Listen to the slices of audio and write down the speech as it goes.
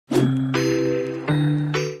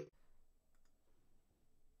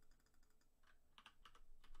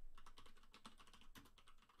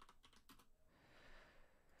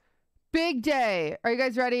big day. Are you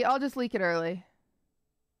guys ready? I'll just leak it early.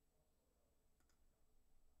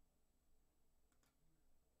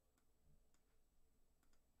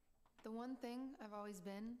 The one thing I've always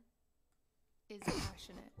been is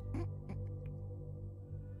passionate.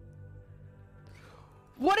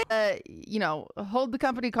 What? You know, hold the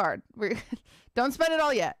company card. Don't spend it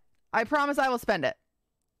all yet. I promise I will spend it.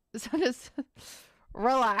 So just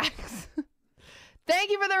relax.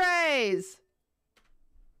 Thank you for the raise.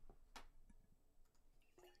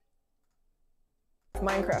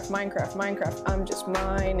 Minecraft, I'm just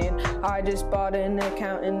mining. I just bought an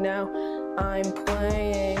account and now I'm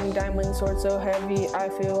playing. Diamond sword so heavy, I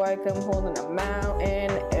feel like I'm holding a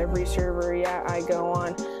mountain. Every server, yeah, I go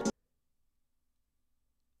on.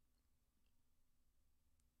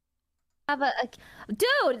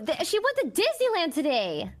 Dude, she went to Disneyland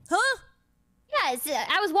today. Huh? Yes,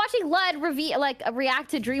 I was watching Lud react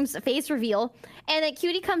to Dream's face reveal, and then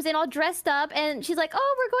Cutie comes in all dressed up, and she's like,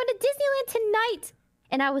 "Oh, we're going to Disneyland tonight."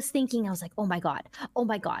 And I was thinking, I was like, "Oh my god, oh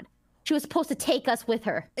my god." She was supposed to take us with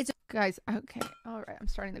her. Guys, okay, all right. I'm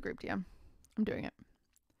starting the group DM. I'm doing it.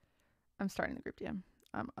 I'm starting the group DM.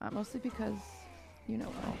 Mostly because you know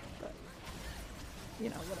well, but you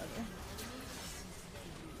know whatever.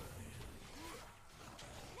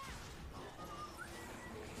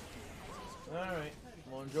 All right,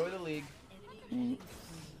 well, enjoy the league. You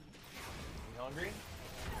hungry?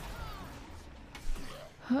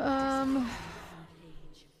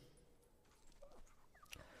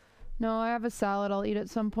 No, I have a salad I'll eat at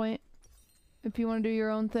some point. If you want to do your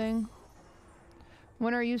own thing.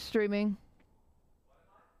 When are you streaming?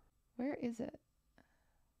 Where is it?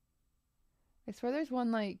 I swear there's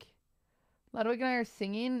one like Ludwig and I are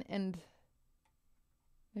singing and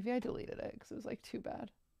maybe I deleted it because it was like too bad.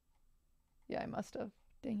 Yeah, I must have.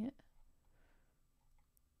 Dang it.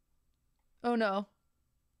 Oh no.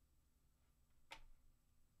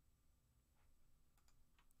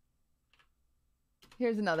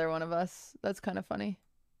 Here's another one of us. That's kind of funny.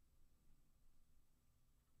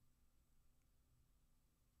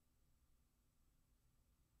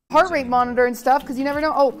 Heart rate monitor and stuff, because you never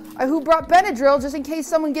know. Oh, who brought Benadryl just in case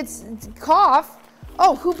someone gets cough?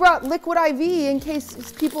 Oh, who brought liquid IV in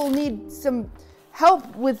case people need some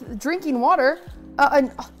help with drinking water? And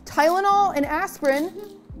Tylenol and aspirin.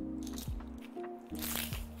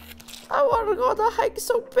 I want to go on the hike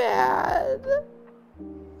so bad.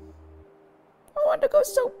 I want to go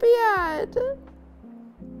so bad.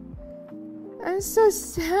 I'm so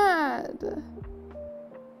sad.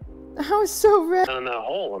 I was so red. Down in that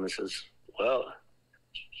hole, and says, "Well,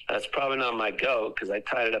 that's probably not my goat because I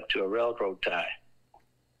tied it up to a railroad tie."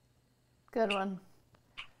 Good one.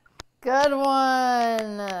 Good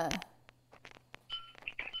one.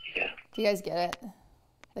 Yeah. Do you guys get it?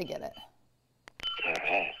 They get it. All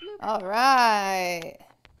right. All right.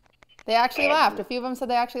 They actually laughed. A few of them said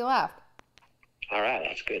they actually laughed. All right,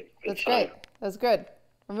 that's good. That's great. That's good.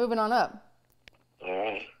 We're moving on up. All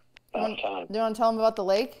right. About time. Do you want to tell them about the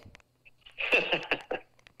lake?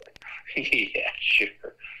 Yeah, sure.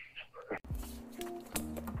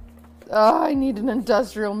 Oh, I need an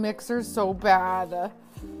industrial mixer so bad.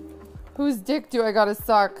 Whose dick do I gotta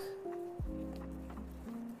suck?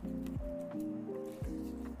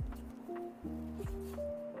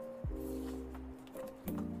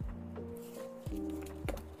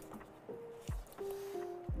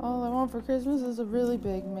 All I want for Christmas is a really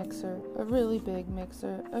big mixer. A really big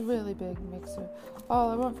mixer. A really big mixer. All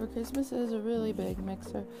I want for Christmas is a really big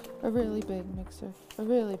mixer. A really big mixer. A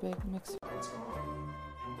really big mixer.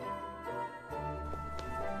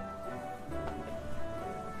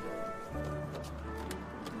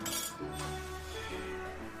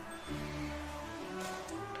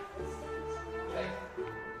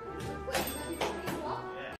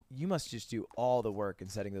 You must just do all the work in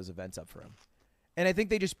setting those events up for him. And I think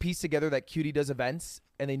they just pieced together that Cutie does events,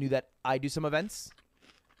 and they knew that I do some events.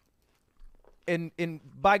 And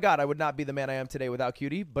by God, I would not be the man I am today without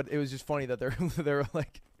Cutie. But it was just funny that they're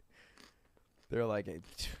like, hey,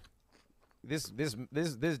 this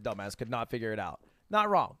dumbass could not figure it out. Not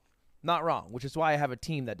wrong, not wrong. Which is why I have a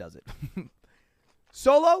team that does it.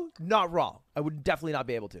 Solo, not wrong. I would definitely not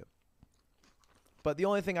be able to. But the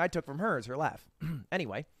only thing I took from her is her laugh.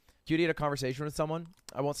 Anyway, Cutie had a conversation with someone.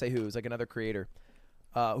 I won't say who. It was like another creator.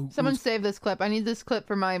 Someone save this clip. I need this clip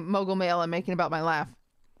for my mogul mail I'm making about my laugh.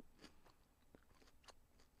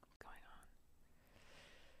 Going on.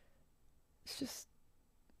 It's just...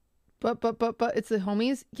 But it's the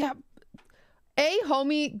homies. Yeah.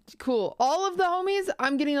 Homie, cool. All of the homies,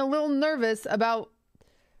 I'm getting a little nervous about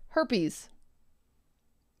herpes.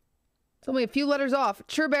 It's only a few letters off.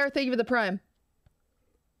 Sure Bear, thank you for the prime.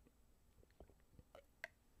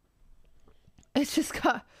 It's just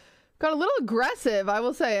got a little aggressive, I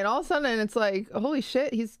will say. And all of a sudden it's like, holy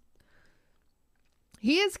shit, he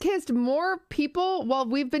has kissed more people while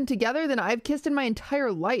we've been together than I've kissed in my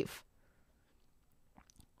entire life.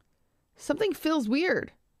 Something feels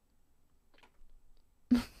weird.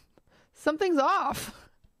 Something's off.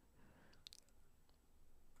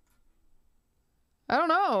 I don't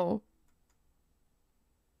know.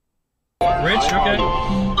 Rich, okay.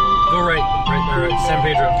 Go right. San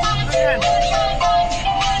Pedro.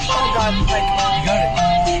 Oh god, like You got it.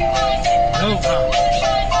 No.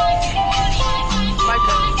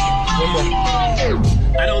 One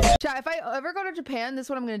more. I don't. Chat, if I ever go to Japan, this is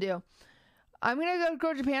what I'm gonna do. I'm gonna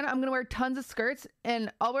go to Japan, I'm gonna wear tons of skirts,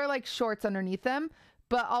 and I'll wear like shorts underneath them,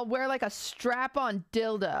 but I'll wear like a strap-on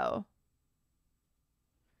dildo.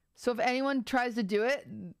 So if anyone tries to do it,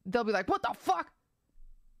 they'll be like, what the fuck?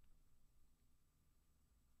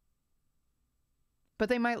 But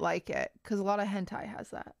they might like it, because a lot of hentai has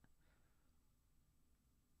that.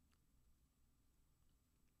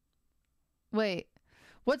 Wait,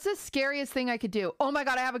 what's the scariest thing I could do? Oh my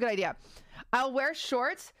god, I have a good idea. I'll wear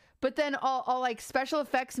shorts, but then I'll like special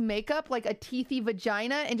effects makeup, like a teethy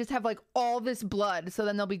vagina, and just have like all this blood, so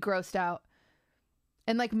then they'll be grossed out.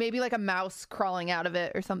 And like maybe like a mouse crawling out of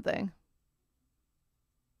it or something.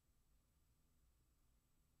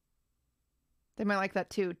 They might like that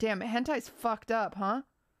too. Damn, hentai's fucked up, huh?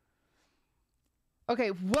 Okay,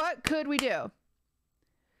 what could we do?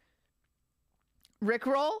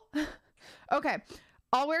 Rickroll? Okay,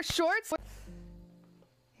 I'll wear shorts.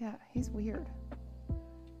 Yeah, he's weird.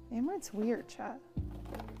 Amouranth's weird, chat.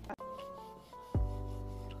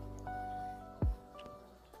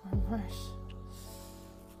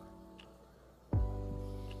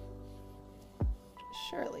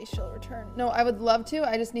 Surely she'll return. No, I would love to.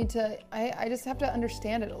 I just need to, I just have to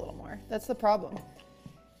understand it a little more. That's the problem.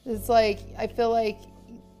 It's like, I feel like,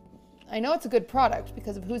 I know it's a good product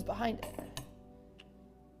because of who's behind it.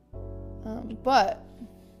 But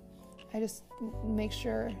I just make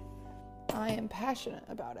sure I am passionate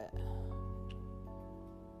about it.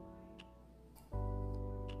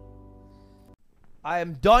 I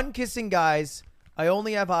am done kissing guys. I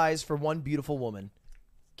only have eyes for one beautiful woman.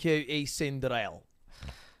 QTCinderella.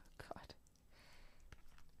 God.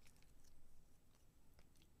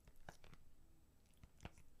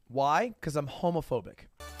 Why? Because I'm homophobic.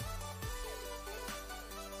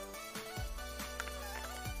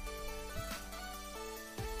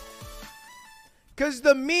 Because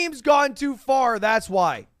the meme's gone too far, that's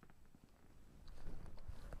why.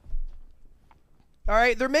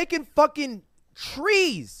 Alright, they're making fucking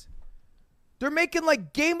trees. They're making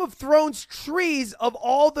like Game of Thrones trees of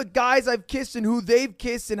all the guys I've kissed and who they've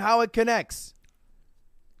kissed and how it connects.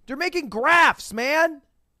 They're making graphs, man.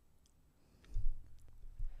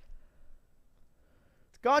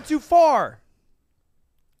 It's gone too far.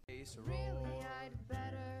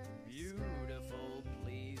 Beautiful,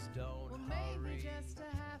 please don't hurry.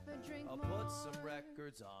 I'll put some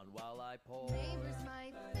records on while I pour. Neighbors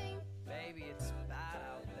might think Maybe it's bad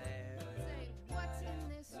out there. say, what's in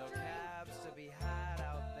this No drink? cabs to be had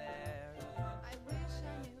out there. I wish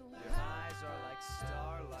I knew Your eyes are like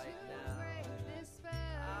starlight how to now. break this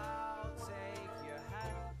spell. I'll take your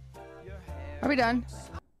hat, your hair. Are we done?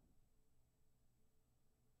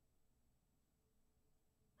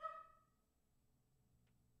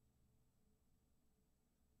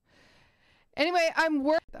 Anyway, I'm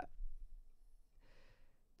worried.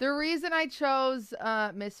 The reason I chose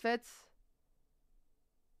Misfits,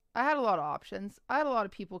 I had a lot of options. I had a lot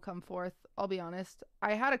of people come forth, I'll be honest.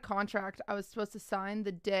 I had a contract I was supposed to sign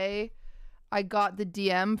the day I got the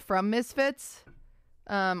DM from Misfits,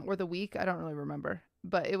 or the week, I don't really remember.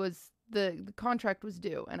 But it was, the contract was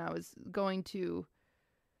due, and I was not going to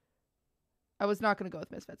go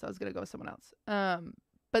with Misfits. I was going to go with someone else.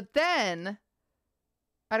 But then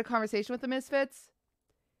I had a conversation with the Misfits,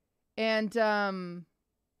 and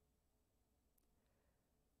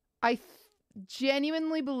I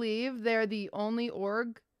genuinely believe they're the only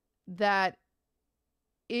org that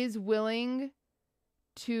is willing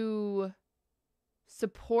to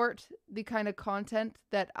support the kind of content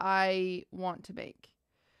that I want to make.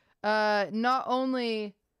 Not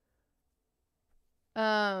only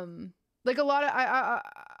like a lot of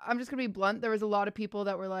I'm just gonna be blunt, there was a lot of people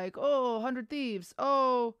that were like, oh, 100 Thieves,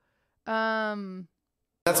 oh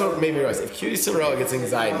That's what made me realize, if QTCinderella gets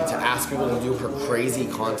anxiety to ask people to do her crazy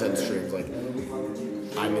content streams, like,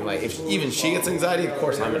 I mean, like, if even she gets anxiety, of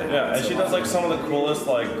course I'm gonna have Yeah, it. and she does like some of the coolest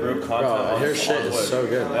like group content. Bro, her shit is so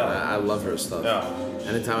good. Yeah. I love her stuff. Yeah.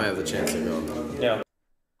 Anytime I have the chance to go. Yeah.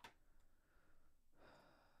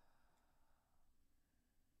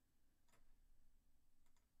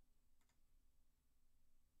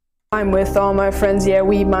 I'm with all my friends, yeah,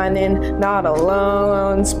 we mining, not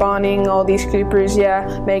alone. Spawning all these creepers,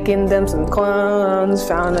 yeah, making them some clones.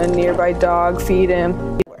 Found a nearby dog, feed him.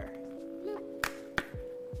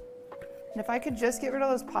 And if I could just get rid of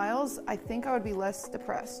those piles, I think I would be less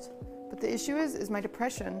depressed. But the issue is my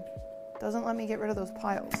depression doesn't let me get rid of those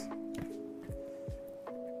piles.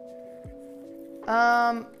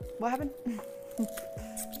 What happened?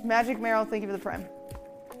 Magic Meryl, thank you for the prime.